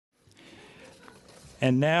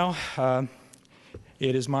And now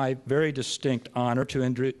it is my very distinct honor to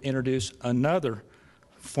introduce another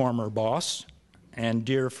former boss and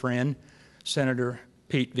dear friend, Senator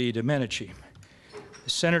Pete V. Domenici.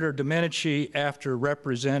 Senator Domenici, after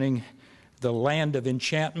representing the land of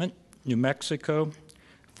enchantment, New Mexico,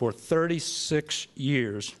 for 36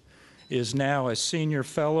 years, is now a senior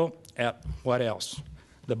fellow at what else?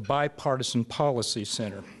 The Bipartisan Policy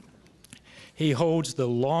Center. He holds the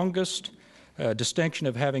longest distinction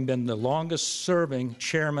of having been the longest-serving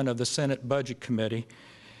chairman of the Senate Budget Committee,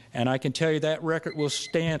 and I can tell you that record will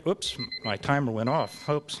stand. Oops, my timer went off.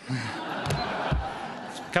 Oops.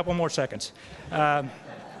 A couple more seconds.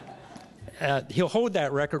 He'll hold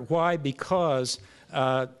that record. Why? Because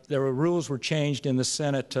rules were changed in the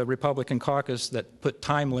Senate Republican caucus that put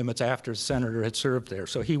time limits after the senator had served there.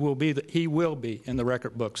 So he will be in the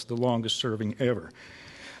record books the longest-serving ever.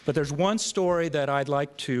 But there's one story that I'd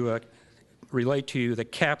like to relate to you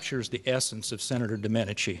that captures the essence of Senator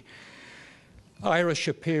Domenici. Ira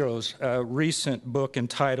Shapiro's recent book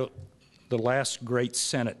entitled The Last Great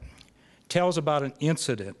Senate tells about an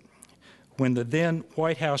incident when the then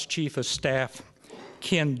White House Chief of Staff,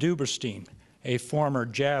 Ken Duberstein, a former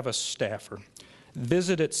Javis staffer,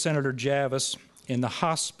 visited Senator Javis in the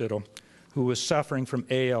hospital who was suffering from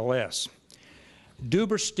ALS.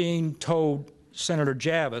 Duberstein told Senator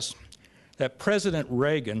Javis that President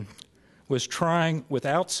Reagan was trying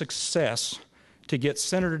without success to get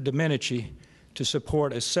Senator Domenici to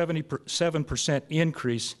support a 77%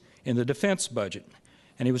 increase in the defense budget,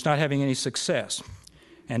 and he was not having any success.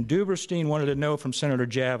 And Duberstein wanted to know from Senator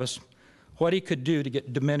Javis what he could do to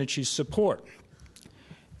get Domenici's support.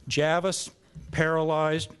 Javis,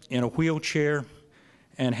 paralyzed, in a wheelchair,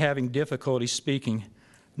 and having difficulty speaking,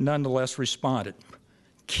 nonetheless responded,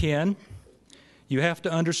 "Ken, you have to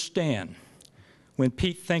understand, when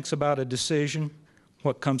Pete thinks about a decision,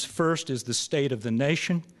 what comes first is the state of the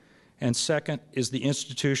nation, and second is the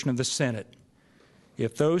institution of the Senate.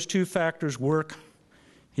 If those two factors work,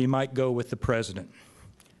 he might go with the president."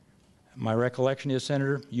 My recollection is,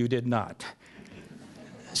 Senator, you did not.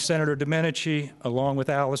 Senator Domenici, along with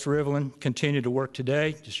Alice Rivlin, continued to work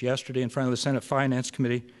today, just yesterday, in front of the Senate Finance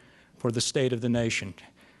Committee for the state of the nation.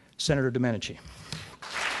 Senator Domenici.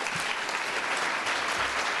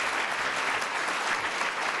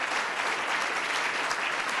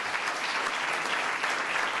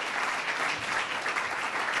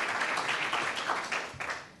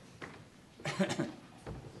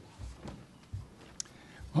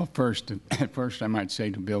 Well, at first I might say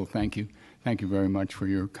to Bill, thank you. Thank you very much for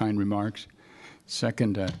your kind remarks.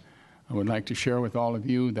 Second, I would like to share with all of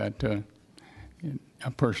you that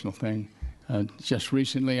a personal thing. Just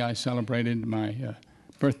recently I celebrated my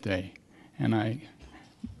birthday, and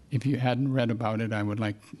if you hadn't read about it, I would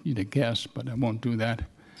like you to guess, but I won't do that.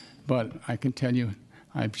 But I can tell you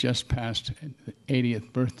I've just passed the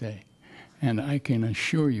 80th birthday, and I can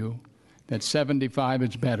assure you that 75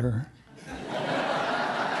 is better.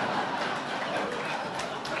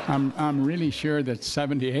 I'm really sure that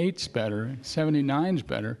 78's better, 79's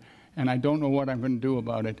better, and I don't know what I'm going to do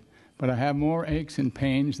about it. But I have more aches and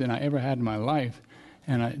pains than I ever had in my life,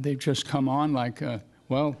 and they've just come on like,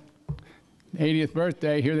 well, 80th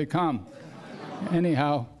birthday, here they come.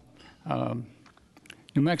 Anyhow,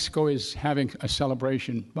 New Mexico is having a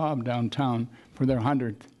celebration, Bob, downtown, for their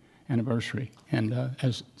 100th anniversary and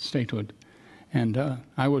as statehood. And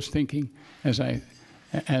I was thinking, as I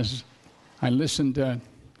listened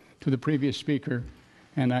to the previous speaker,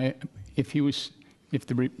 and if we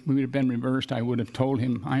would have been reversed, I would have told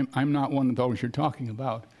him, I'm not one of those you're talking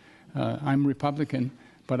about. I'm Republican,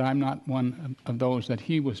 but I'm not one of those that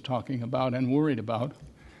he was talking about and worried about.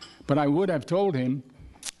 But I would have told him,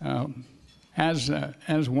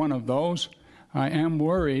 as one of those, I am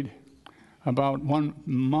worried about one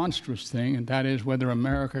monstrous thing, and that is whether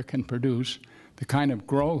America can produce the kind of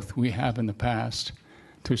growth we have in the past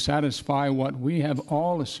to satisfy what we have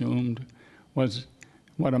all assumed was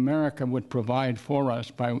what America would provide for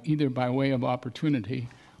us, either by way of opportunity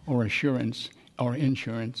or assurance or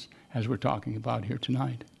insurance, as we're talking about here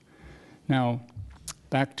tonight. Now,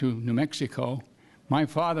 back to New Mexico. My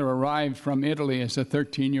father arrived from Italy as a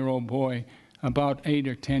 13-year-old boy about 8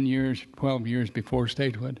 or 10 years, 12 years before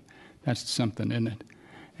statehood. That's something, isn't it?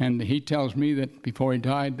 And he tells me that before he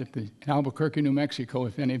died, that Albuquerque, New Mexico,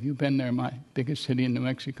 if any of you have been there, my biggest city in New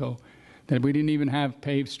Mexico, that we didn't even have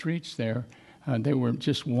paved streets there. There were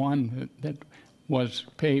just one that was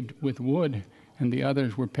paved with wood, and the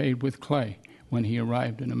others were paved with clay when he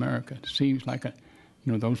arrived in America. It seems like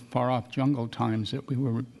those far-off jungle times that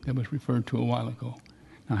was referred to a while ago.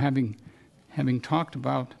 Now, having talked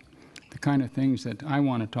about the kind of things that I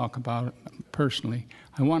want to talk about personally.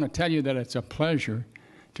 I want to tell you that it's a pleasure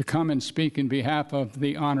to come and speak in behalf of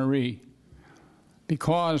the honoree,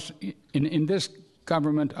 because in this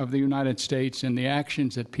government of the United States and the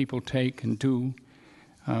actions that people take and do,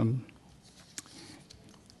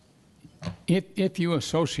 if you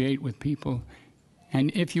associate with people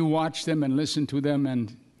and if you watch them and listen to them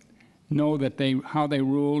and know that how they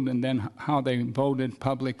ruled and then how they voted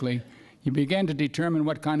publicly, you begin to determine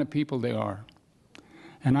what kind of people they are.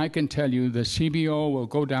 And I can tell you the CBO will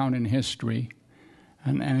go down in history,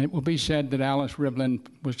 and it will be said that Alice Rivlin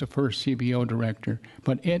was the first CBO director,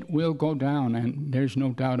 but it will go down, and there's no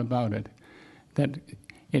doubt about it, that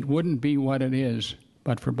it wouldn't be what it is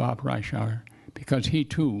but for Bob Reischauer, because he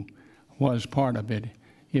too was part of it,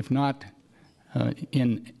 if not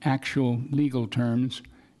in actual legal terms.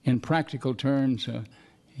 In practical terms,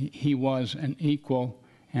 he was an equal,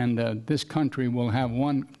 and this country will have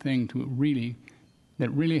one thing that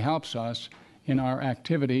really helps us in our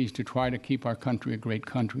activities to try to keep our country a great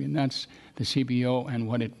country, and that's the CBO and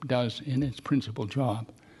what it does in its principal job.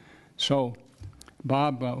 So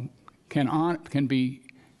Bob can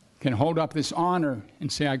hold up this honor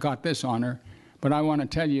and say, I got this honor, but I want to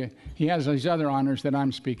tell you, he has these other honors that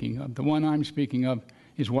I'm speaking of. The one I'm speaking of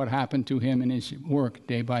is what happened to him in his work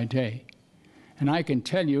day by day. And I can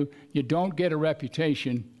tell you, you don't get a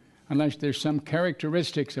reputation unless there's some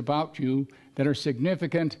characteristics about you that are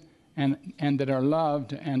significant and that are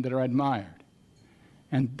loved and that are admired.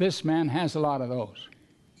 And this man has a lot of those.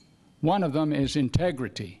 One of them is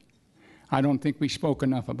integrity. I don't think we spoke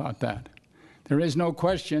enough about that. There is no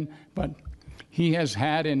question, but he has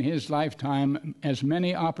had in his lifetime as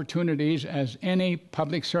many opportunities as any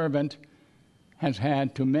public servant has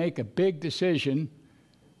had to make a big decision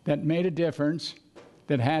that made a difference,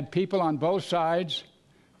 that had people on both sides,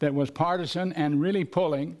 that was partisan and really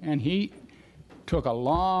pulling, and he took a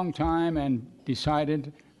long time and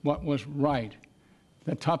decided what was right.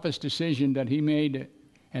 The toughest decision that he made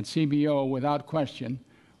at CBO, without question,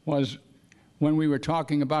 was when we were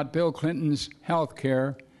talking about Bill Clinton's health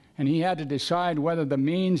care, and he had to decide whether the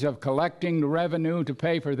means of collecting the revenue to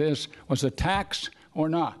pay for this was a tax or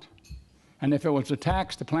not. And if it was a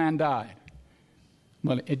tax, the plan died.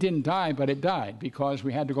 Well, it didn't die, but it died because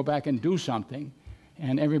we had to go back and do something.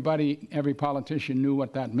 And every politician knew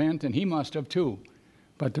what that meant, and he must have too.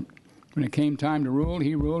 But when it came time to rule,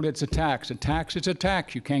 he ruled it's a tax. A tax is a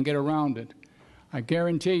tax. You can't get around it. I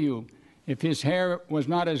guarantee you, if his hair was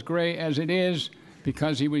not as gray as it is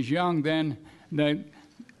because he was young then, the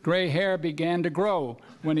gray hair began to grow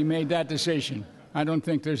when he made that decision. I don't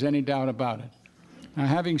think there's any doubt about it. Now,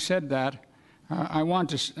 having said that, I want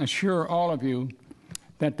to assure all of you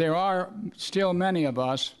that there are still many of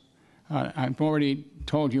us. I've already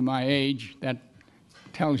told you my age. That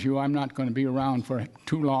tells you I'm not going to be around for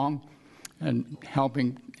too long and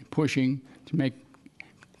pushing to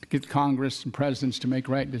get Congress and presidents to make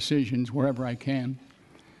right decisions wherever I can,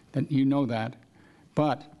 that you know that.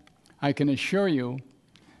 But I can assure you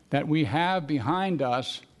that we have behind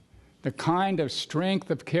us the kind of strength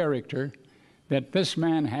of character that this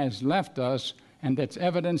man has left us, and that's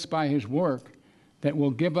evidenced by his work, that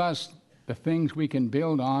will give us the things we can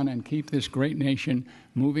build on and keep this great nation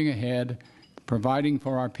moving ahead, providing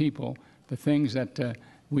for our people the things that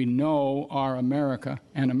we know are America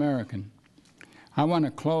and American. I want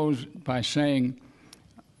to close by saying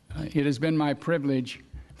it has been my privilege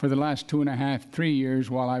for the last 3 years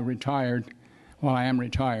while I am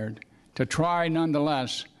retired, to try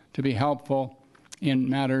nonetheless to be helpful in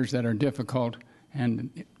matters that are difficult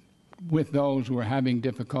and with those who are having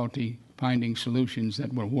difficulty finding solutions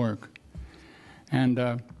that will work.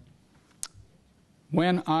 And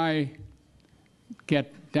when I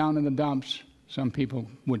get down in the dumps, some people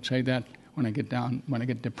would say that when I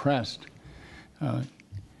get depressed,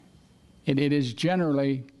 it is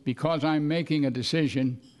generally because I'm making a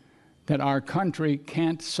decision that our country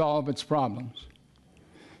can't solve its problems,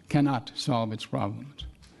 cannot solve its problems.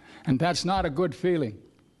 And that's not a good feeling,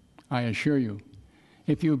 I assure you.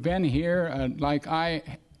 If you've been here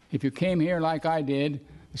if you came here like I did,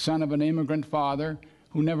 the son of an immigrant father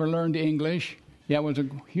who never learned English, yet was a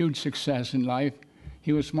huge success in life.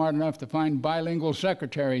 He was smart enough to find bilingual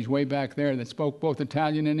secretaries way back there that spoke both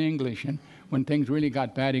Italian and English. And when things really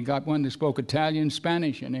got bad, he got one that spoke Italian,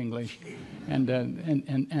 Spanish, and English, and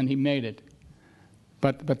he made it.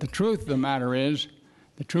 But the truth of the matter is,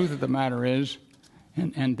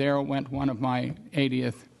 and there went one of my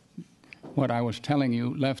 80th. What I was telling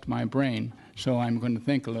you left my brain, so I'm going to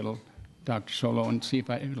think a little, Dr. Solo, and see if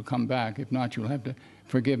it'll come back. If not, you'll have to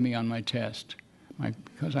forgive me on my test,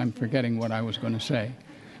 because I'm forgetting what I was going to say.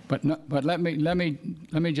 But let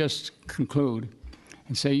me just conclude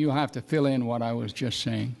and say you have to fill in what I was just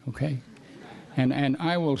saying, okay? And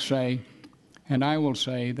I will say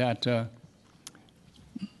that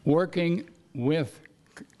working with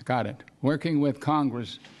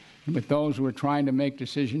Congress and with those who are trying to make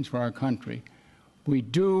decisions for our country, we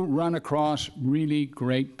do run across really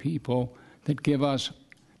great people that give us,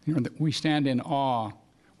 that we stand in awe.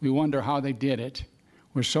 We wonder how they did it.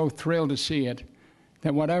 We're so thrilled to see it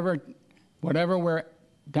that whatever we're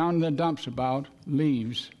down in the dumps about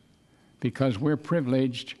leaves, because we're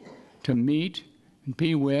privileged to meet and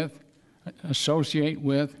be with, associate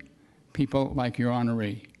with people like your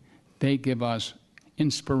honoree. They give us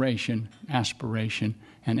inspiration, aspiration,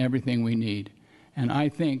 and everything we need. And I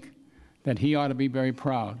think that he ought to be very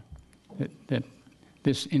proud that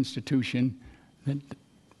this institution that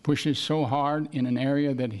pushes so hard in an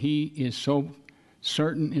area that he is so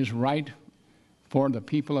certain is right for the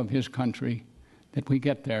people of his country, that we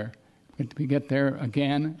get there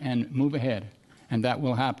again and move ahead. And that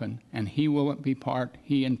will happen. And he will be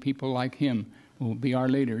he and people like him will be our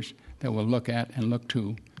leaders that we'll look at and look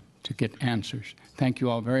to get answers. Thank you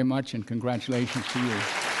all very much, and congratulations to you.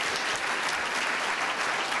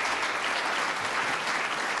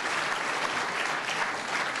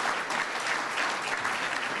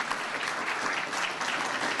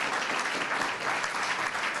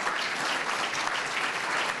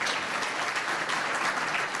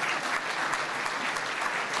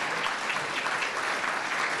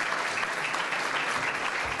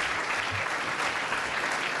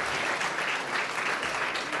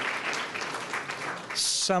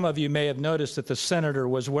 Some of you may have noticed that the senator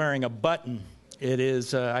was wearing a button. It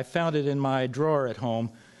is, I found it in my drawer at home,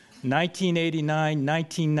 1989,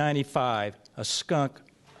 1995,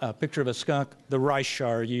 a picture of a skunk, the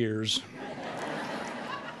Reichsjahr years.